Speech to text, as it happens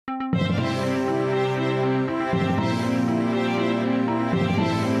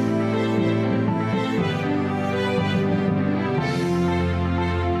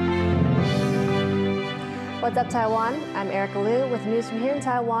What's up, Taiwan? I'm Erika Liu with news from here in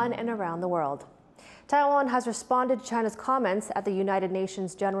Taiwan and around the world. Taiwan has responded to China's comments at the United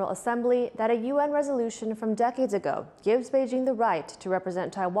Nations General Assembly that a UN resolution from decades ago gives Beijing the right to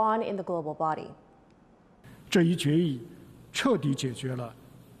represent Taiwan in the global body. 这一决议彻底解决了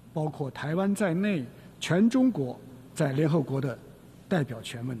包括台湾在内全中国在联合国的代表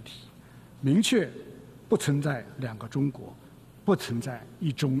权问题，明确不存在两个中国，不存在一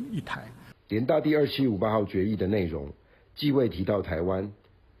中一台。联大第2758号决议的内容既未提到台湾，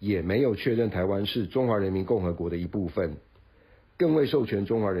也没有确认台湾是中华人民共和国的一部分，更未授权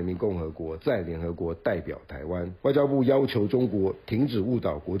中华人民共和国在联合国代表台湾。外交部要求中国停止误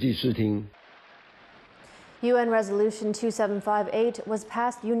导国际视听。UN Resolution 2758 was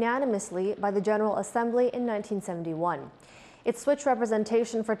passed unanimously by the General Assembly in 1971. It switched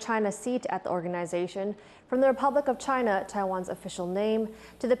representation for China's seat at the organization from the Republic of China, Taiwan's official name,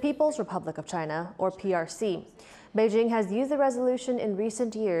 to the People's Republic of China, or PRC. Beijing has used the resolution in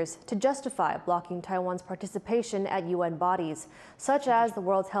recent years to justify blocking Taiwan's participation at UN bodies, such as the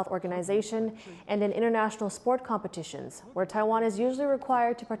World Health Organization and in international sport competitions, where Taiwan is usually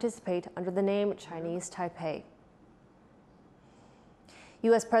required to participate under the name Chinese Taipei.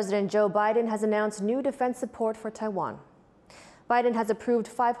 U.S. President Joe Biden has announced new defense support for Taiwan. Biden has approved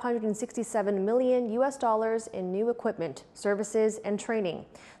 $567 million in new equipment, services, and training,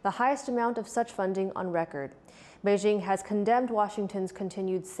 the highest amount of such funding on record. Beijing has condemned Washington's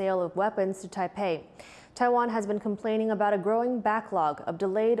continued sale of weapons to Taipei. Taiwan has been complaining about a growing backlog of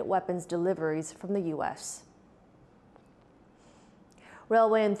delayed weapons deliveries from the U.S.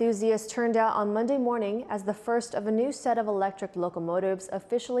 Railway enthusiasts turned out on Monday morning as the first of a new set of electric locomotives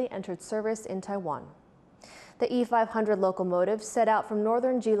officially entered service in Taiwan. The E500 locomotive set out from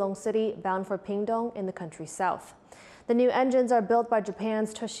northern Geelong City bound for Pingdong in the country's south. The new engines are built by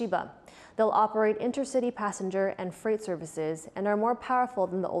Japan's Toshiba. They'll operate intercity passenger and freight services and are more powerful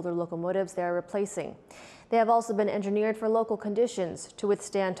than the older locomotives they are replacing. They have also been engineered for local conditions to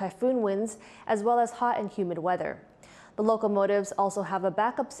withstand typhoon winds as well as hot and humid weather. The locomotives also have a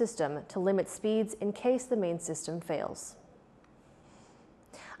backup system to limit speeds in case the main system fails.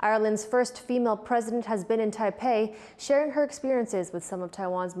 Ireland's first female president has been in Taipei, sharing her experiences with some of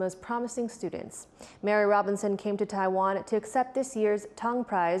Taiwan's most promising students. Mary Robinson came to Taiwan to accept this year's Tang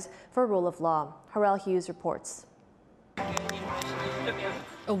Prize for Rule of Law. Harrell Hughes reports.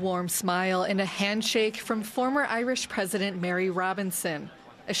 A warm smile and a handshake from former Irish President Mary Robinson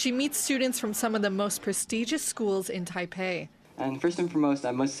as she meets students from some of the most prestigious schools in Taipei. And first and foremost,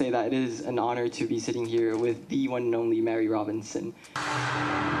 I must say that it is an honor to be sitting here with the one and only Mary Robinson.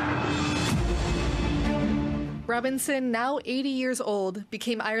 Robinson, now 80 years old,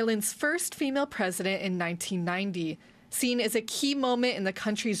 became Ireland's first female president in 1990, seen as a key moment in the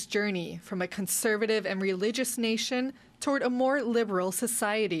country's journey from a conservative and religious nation toward a more liberal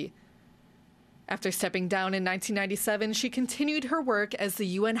society. After stepping down in 1997, she continued her work as the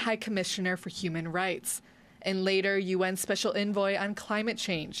UN High Commissioner for Human Rights, and later UN Special Envoy on Climate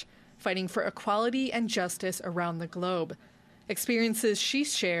Change, fighting for equality and justice around the globe. Experiences she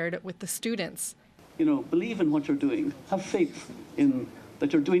shared with the students. You know, believe in what you're doing. Have faith in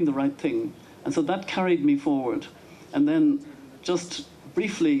that you're doing the right thing. And so that carried me forward. And then just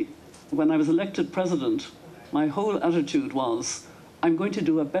briefly, when I was elected president, my whole attitude was, I'm going to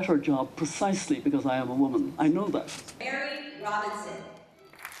do a better job precisely because I am a woman. I know that. Mary Robinson.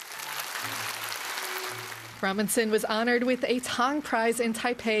 Robinson was honored with a Tang Prize in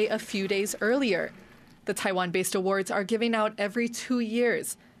Taipei a few days earlier. The Taiwan-based awards are given out every 2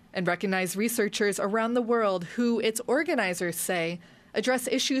 years and recognize researchers around the world who, its organizers say, address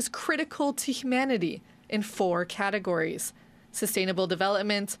issues critical to humanity in 4 categories: sustainable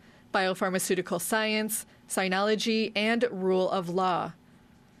development, biopharmaceutical science, sinology, and rule of law.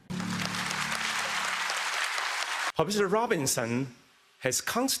 Professor Robinson has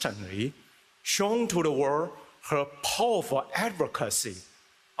constantly shown to the world her powerful advocacy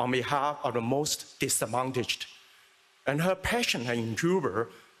on behalf of the most disadvantaged, and her passion and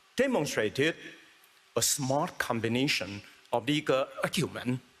endurance demonstrated a smart combination of legal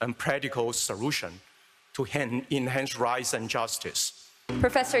acumen and practical solution to enhance rights and justice.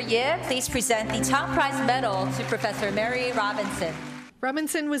 Professor Ye, please present the Tang Prize Medal to Professor Mary Robinson.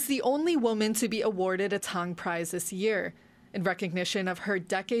 Robinson was the only woman to be awarded a Tang Prize this year, in recognition of her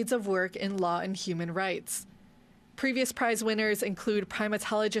decades of work in law and human rights. Previous prize winners include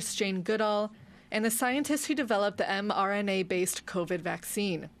primatologist Jane Goodall and the scientist who developed the mRNA-based COVID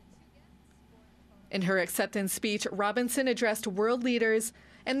vaccine. In her acceptance speech, Robinson addressed world leaders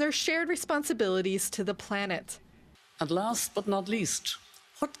and their shared responsibilities to the planet. And last but not least,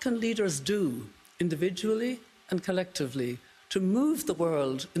 what can leaders do individually and collectively, to move the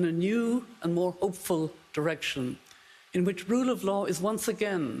world in a new and more hopeful direction, in which rule of law is once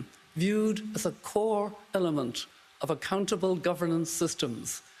again viewed as a core element of accountable governance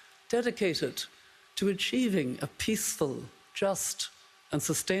systems, dedicated to achieving a peaceful, just, and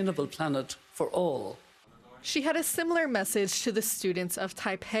sustainable planet for all. She had a similar message to the students of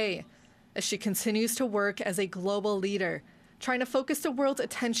Taipei as she continues to work as a global leader, trying to focus the world's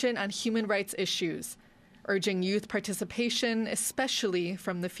attention on human rights issues, urging youth participation, especially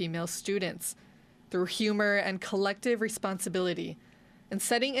from the female students, through humor and collective responsibility, and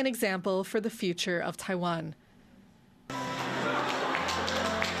setting an example for the future of Taiwan.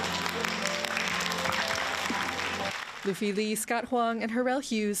 Luffy Lee, Scott Huang, and Harrell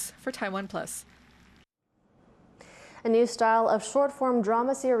Hughes for TaiwanPlus. A new style of short-form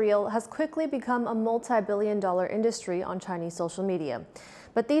drama serial has quickly become a multi-billion-dollar industry on Chinese social media.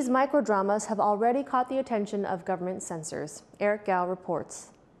 But these microdramas have already caught the attention of government censors. Erika Liu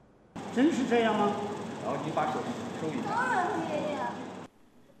reports.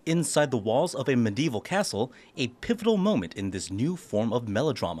 Inside the walls of a medieval castle, a pivotal moment in this new form of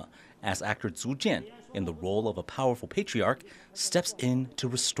melodrama, as actor Zhu Jian, in the role of a powerful patriarch, steps in to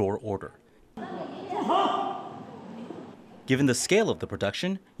restore order. Given the scale of the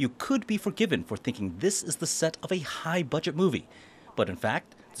production, you could be forgiven for thinking this is the set of a high-budget movie. But in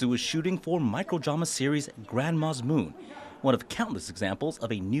fact, Zhu is shooting for microdrama series Grandma's Moon, one of countless examples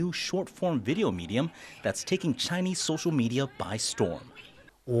of a new short-form video medium that's taking Chinese social media by storm.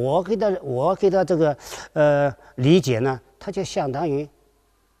 我给他这个理解呢，它就相当于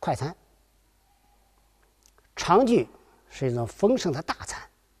快餐。长剧是一种丰盛的大餐，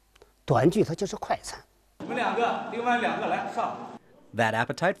短剧它就是快餐。 That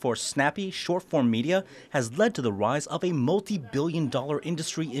appetite for snappy, short-form media has led to the rise of a multi-billion-dollar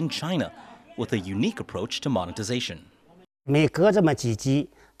industry in China, with a unique approach to monetization. 每隔这么几集，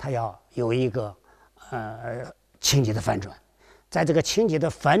它要有一个情节的反转，在这个情节的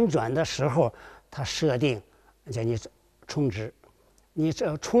反转的时候，它设定叫你充值，你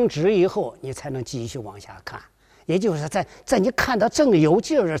这充值以后，你才能继续往下看。也就是在你看到正有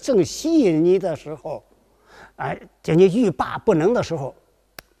劲儿、正吸引你的时候。 叫你欲罢不能的时候，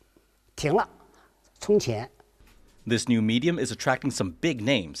停了，充钱。 This new medium is attracting some big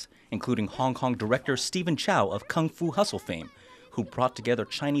names, including Hong Kong director Stephen Chow of Kung Fu Hustle fame, who brought together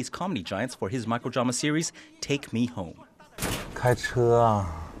Chinese comedy giants for his microdrama series Take Me Home. 开车啊！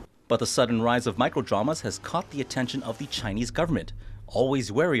 But the sudden rise of microdramas has caught the attention of the Chinese government,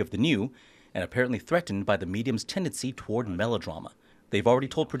 always wary of the new, and apparently threatened by the medium's tendency toward melodrama. They've already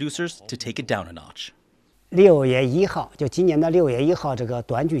told producers to take it down a notch. 6月1号，就今年的6月1号，这个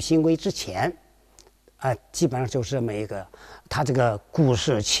短剧新规之前，基本上就是这么一个，它这个故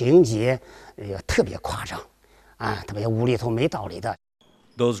事情节特别夸张，特别无厘头、没道理的。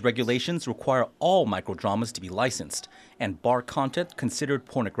 Those regulations require all microdramas to be licensed and bar content considered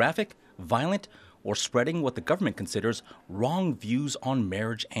pornographic, violent, or spreading what the government considers wrong views on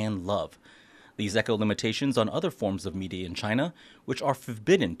marriage and love. These echo limitations on other forms of media in China, which are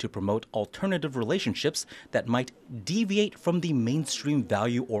forbidden to promote alternative relationships that might deviate from the mainstream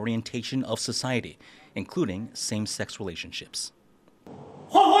value orientation of society, including same-sex relationships.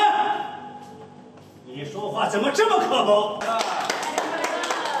 换回！你说话怎么这么刻薄？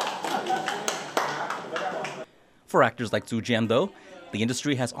 For actors like Zhu Jian, though, the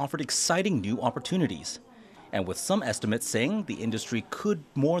industry has offered exciting new opportunities. And with some estimates saying the industry could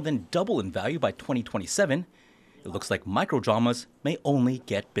more than double in value by 2027, it looks like microdramas may only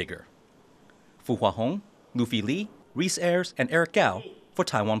get bigger. Fu Huahong, Luffy Lee, Reese Ayers, and Erika Liu for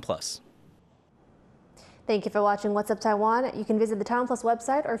TaiwanPlus. Thank you for watching What's Up Taiwan. You can visit the TaiwanPlus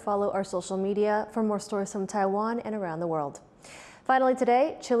website or follow our social media for more stories from Taiwan and around the world. Finally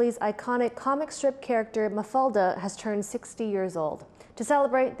today, Chile's iconic comic strip character Mafalda has turned 60 years old. To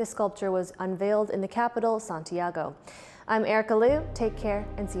celebrate, this sculpture was unveiled in the capital, Santiago. I'm Erika Liu. Take care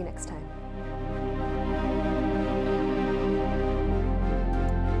and see you next time.